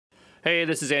Hey,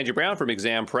 this is Andrew Brown from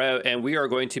ExamPro, and we are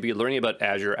going to be learning about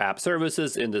Azure App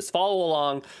Services in this follow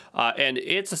along. And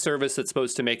it's a service that's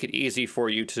supposed to make it easy for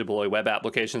you to deploy web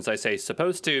applications. I say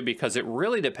supposed to because it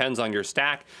really depends on your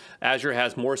stack. Azure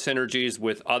has more synergies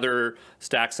with other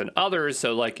stacks than others.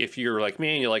 So like if you're like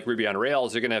me and you like Ruby on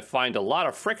Rails, you're going to find a lot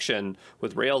of friction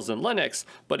with Rails and Linux.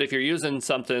 But if you're using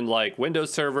something like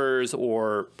Windows servers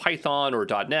or Python or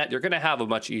 .NET, you're going to have a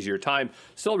much easier time.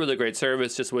 Still a really great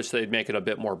service, just wish they'd make it a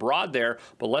bit more broad there,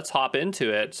 but let's hop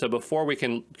into it. So before we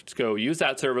can go use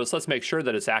that service, let's make sure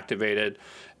that it's activated.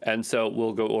 And so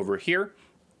we'll go over here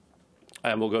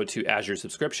and we'll go to Azure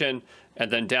subscription.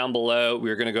 And then down below,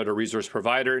 we're going to go to resource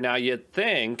provider. Now you'd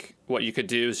think what you could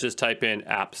do is just type in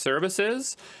app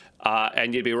services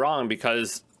and you'd be wrong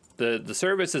because the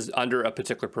service is under a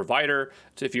particular provider.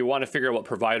 So if you want to figure out what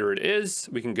provider it is,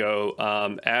 we can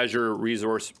go Azure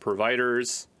resource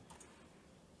providers.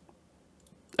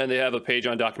 And they have a page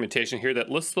on documentation here that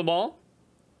lists them all.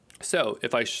 So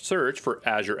if I search for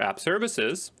Azure App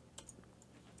Services,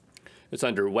 it's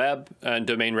under web and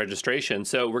domain registration.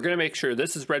 So we're going to make sure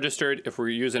this is registered. If we're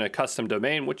using a custom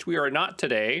domain, which we are not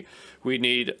today, we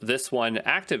need this one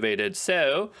activated.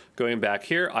 So going back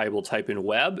here, I will type in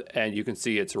web and you can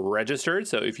see it's registered.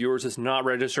 So if yours is not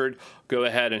registered, go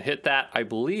ahead and hit that. I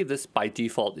believe this by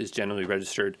default is generally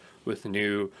registered with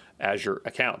new Azure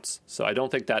accounts. So I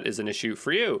don't think that is an issue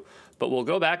for you, but we'll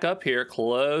go back up here,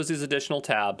 close these additional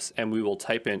tabs, and we will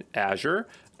type in Azure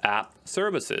App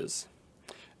Services.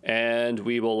 And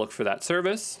we will look for that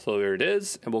service. So there it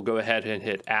is. And we'll go ahead and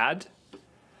hit add.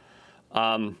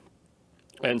 And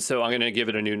so I'm going to give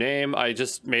it a new name. I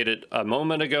just made it a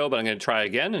moment ago, but I'm going to try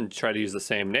again and try to use the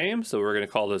same name. So we're going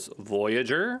to call this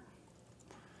Voyager.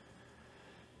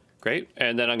 Great.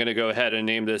 And then I'm going to go ahead and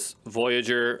name this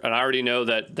Voyager. And I already know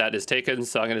that that is taken.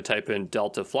 So I'm going to type in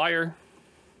Delta Flyer.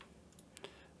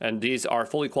 And these are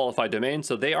fully qualified domains,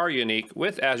 so they are unique.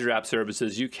 With Azure App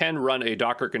Services, you can run a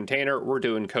Docker container. We're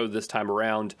doing code this time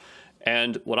around.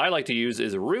 And what I like to use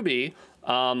is Ruby.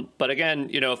 But again,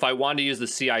 you know, if I want to use the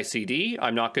CI/CD,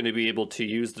 I'm not going to be able to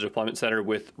use the deployment center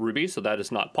with Ruby, so that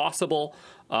is not possible.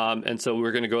 And so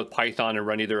we're going to go with Python and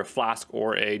run either a Flask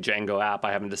or a Django app.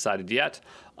 I haven't decided yet.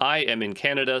 I am in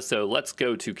Canada, so let's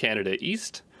go to Canada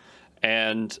East.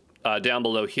 And down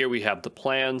below here, we have the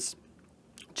plans.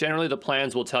 Generally, the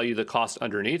plans will tell you the cost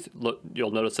underneath.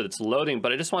 You'll notice that it's loading,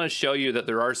 but I just want to show you that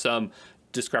there are some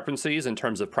discrepancies in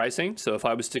terms of pricing. So if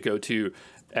I was to go to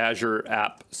Azure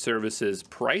App Services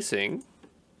pricing,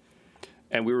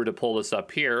 and we were to pull this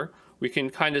up here, we can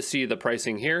kind of see the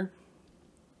pricing here.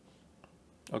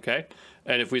 Okay,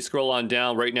 and if we scroll on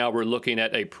down, right now we're looking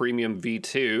at a premium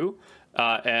V2,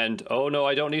 and oh no,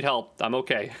 I don't need help. I'm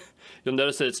okay. You'll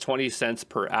notice that it's 20 cents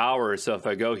per hour. So if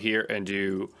I go here and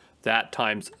do that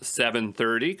times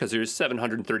 730, because there's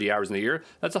 730 hours in the year,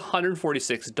 that's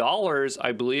 $146.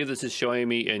 I believe this is showing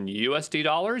me in USD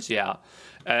dollars. Yeah.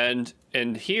 And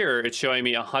here it's showing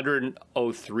me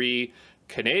 103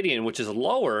 Canadian, which is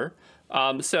lower.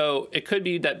 So it could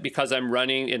be that because I'm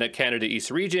running in a Canada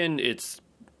East region,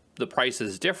 the price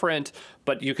is different,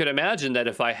 but you could imagine that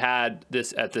if I had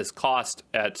this at this cost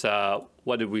at,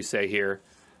 what did we say here?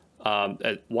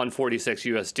 At 146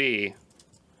 USD,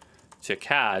 to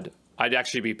CAD, I'd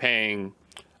actually be paying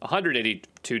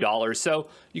 $182. So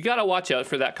you got to watch out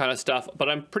for that kind of stuff, but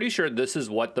I'm pretty sure this is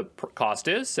what the cost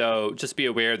is. So just be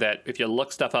aware that if you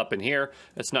look stuff up in here,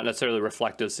 it's not necessarily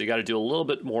reflective. So you got to do a little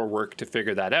bit more work to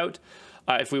figure that out.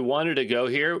 If we wanted to go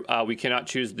here, we cannot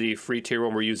choose the free tier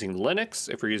when we're using Linux.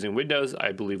 If we're using Windows,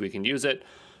 I believe we can use it.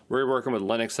 We're working with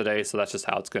Linux today, so that's just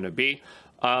how it's going to be.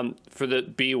 For the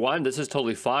B1, this is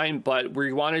totally fine, but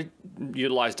we want to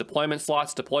utilize deployment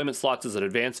slots. Deployment slots is an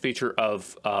advanced feature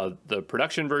of the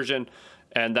production version,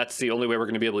 and that's the only way we're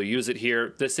going to be able to use it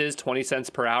here. This is 20 cents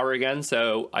per hour again,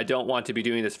 so I don't want to be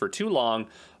doing this for too long,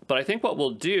 but I think what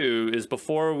we'll do is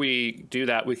before we do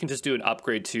that, we can just do an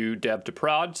upgrade to dev to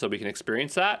prod so we can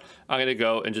experience that. I'm going to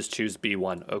go and just choose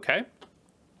B1, okay?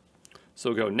 So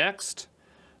we'll go next.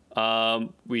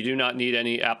 We do not need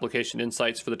any application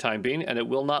insights for the time being, and it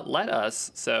will not let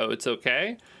us, so it's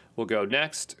okay. We'll go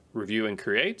next, review and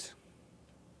create.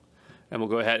 And we'll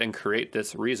go ahead and create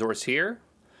this resource here.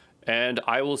 And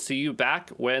I will see you back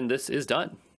when this is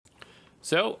done.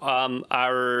 So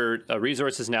our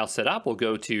resource is now set up. We'll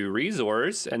go to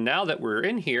resource. And now that we're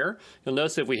in here, you'll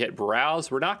notice if we hit browse,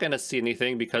 we're not going to see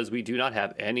anything because we do not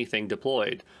have anything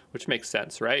deployed, which makes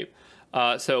sense, right?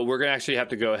 So we're going to actually have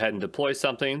to go ahead and deploy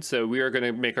something. So we are going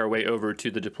to make our way over to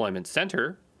the deployment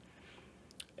center.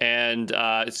 And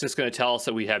it's just going to tell us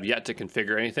that we have yet to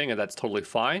configure anything, and that's totally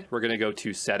fine. We're going to go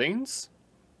to settings.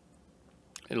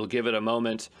 It'll give it a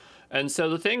moment. And so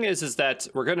the thing is that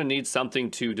we're going to need something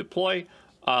to deploy.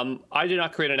 I did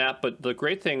not create an app, but the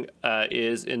great thing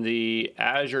is in the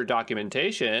Azure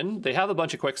documentation, they have a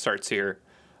bunch of quick starts here.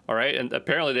 All right, and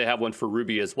apparently they have one for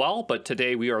Ruby as well, but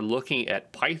today we are looking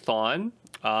at Python.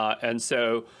 And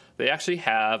so they actually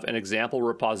have an example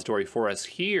repository for us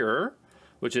here,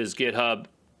 which is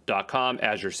github.com,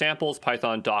 Azure Samples,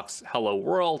 Python docs, hello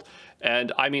world.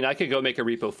 And I mean, I could go make a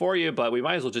repo for you, but we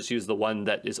might as well just use the one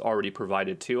that is already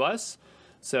provided to us.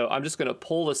 So I'm just going to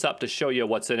pull this up to show you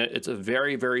what's in it. It's a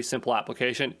very, very simple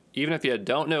application. Even if you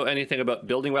don't know anything about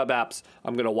building web apps,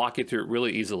 I'm going to walk you through it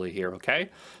really easily here, okay?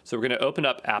 So we're going to open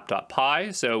up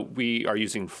app.py. So we are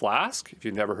using Flask. If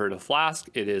you've never heard of Flask,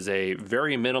 it is a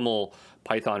very minimal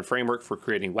Python framework for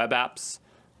creating web apps.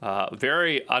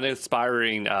 Very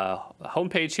uninspiring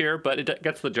homepage here, but it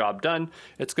gets the job done.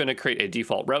 It's going to create a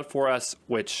default route for us,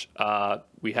 which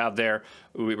we have there.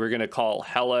 We're going to call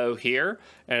hello here,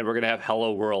 and we're going to have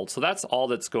hello world. So that's all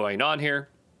that's going on here.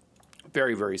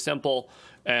 Very, very simple.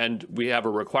 And we have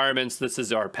our requirements. This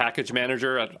is our package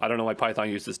manager. I don't know why Python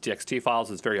uses txt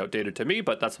files. It's very outdated to me,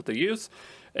 but that's what they use.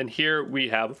 And here we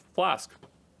have Flask.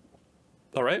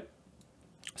 All right.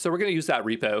 So we're going to use that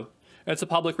repo. It's a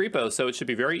public repo, so it should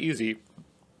be very easy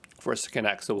for us to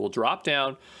connect. So we'll drop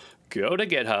down, go to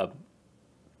GitHub,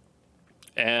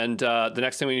 and the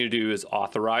next thing we need to do is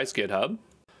authorize GitHub.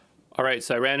 All right,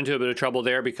 so I ran into a bit of trouble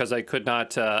there because I could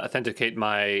not authenticate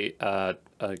my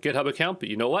GitHub account, but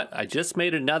you know what? I just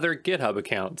made another GitHub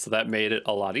account, so that made it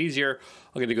a lot easier.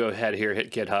 I'm going to go ahead here, hit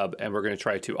GitHub, and we're going to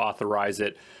try to authorize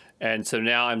it. And so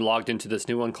now I'm logged into this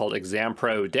new one called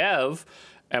ExamPro Dev,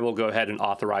 and we'll go ahead and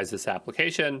authorize this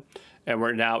application. And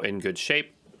we're now in good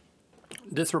shape.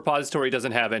 This repository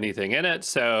doesn't have anything in it,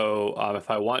 so if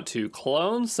I want to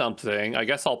clone something, I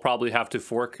guess I'll probably have to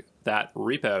fork that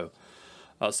repo.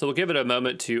 So we'll give it a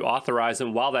moment to authorize,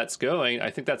 and while that's going, I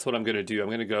think that's what I'm going to do. I'm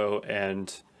going to go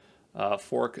and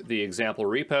fork the example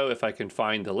repo, if I can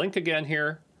find the link again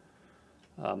here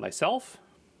myself.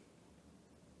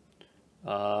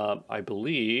 I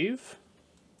believe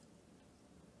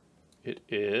it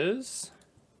is...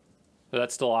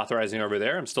 That's still authorizing over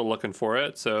there. I'm still looking for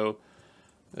it. So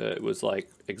it was like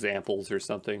examples or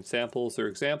something. Samples or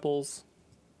examples.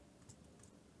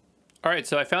 All right,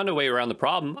 so I found a way around the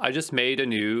problem. I just made a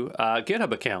new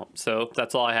GitHub account. So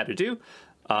that's all I had to do.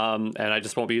 And I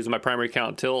just won't be using my primary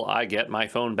account until I get my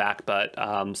phone back. But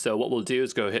so what we'll do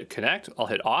is go hit connect. I'll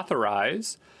hit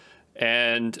authorize.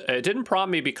 And it didn't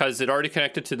prompt me because it already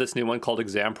connected to this new one called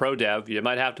ExamPro Dev. You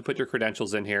might have to put your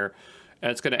credentials in here. And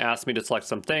it's going to ask me to select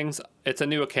some things. It's a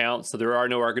new account, so there are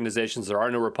no organizations, there are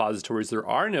no repositories, there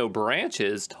are no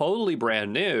branches, totally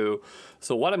brand new.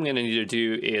 So what I'm going to need to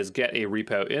do is get a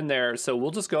repo in there. So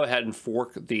we'll just go ahead and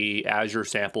fork the Azure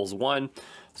Samples one.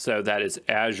 So that is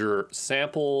Azure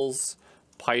Samples,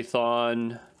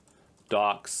 Python,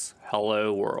 docs,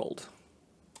 hello world.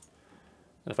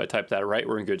 And if I type that right,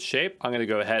 we're in good shape. I'm going to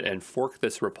go ahead and fork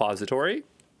this repository.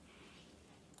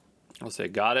 I'll say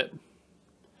got it.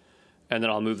 And then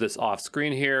I'll move this off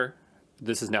screen here.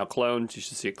 This is now cloned. You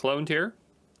should see it cloned here.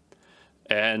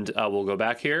 And we'll go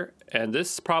back here. And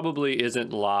this probably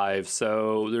isn't live,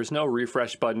 so there's no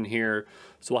refresh button here.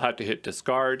 So we'll have to hit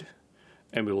discard.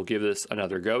 And we will give this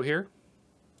another go here.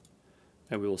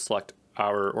 And we will select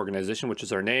our organization, which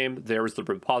is our name. There's the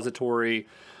repository.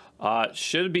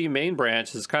 Should be main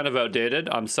branch. It's kind of outdated.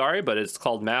 I'm sorry, but it's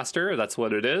called master. That's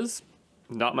what it is.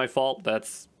 Not my fault.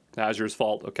 That's Azure's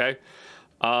fault, okay?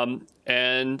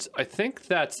 And I think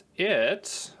that's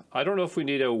it. I don't know if we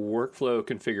need a workflow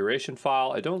configuration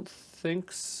file. I don't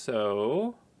think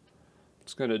so.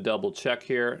 Just going to double check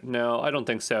here. No, I don't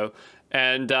think so.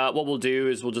 And what we'll do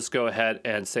is we'll just go ahead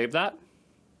and save that.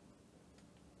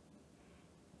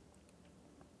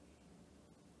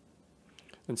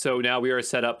 And so now we are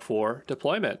set up for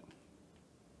deployment.